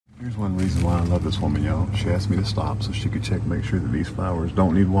Here's one reason why I love this woman, y'all. She asked me to stop so she could check, make sure that these flowers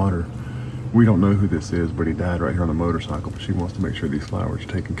don't need water. We don't know who this is, but he died right here on a motorcycle. But she wants to make sure these flowers are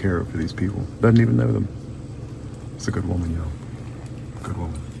taken care of for these people. Doesn't even know them. It's a good woman, y'all. Good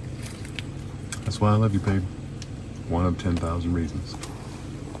woman. That's why I love you, babe. One of 10,000 reasons.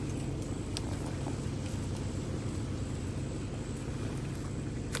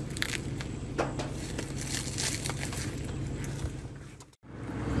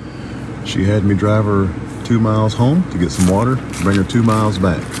 She had me drive her 2 miles home to get some water, bring her 2 miles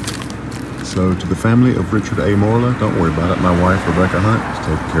back. So to the family of Richard A. Morla, don't worry about it. My wife, Rebecca Hunt, is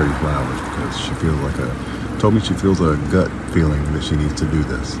taking care of these flowers because she feels told me she feels a gut feeling that she needs to do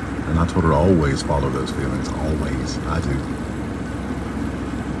this. And I told her to always follow those feelings, always. I do.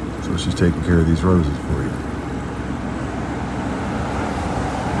 So she's taking care of these roses for you.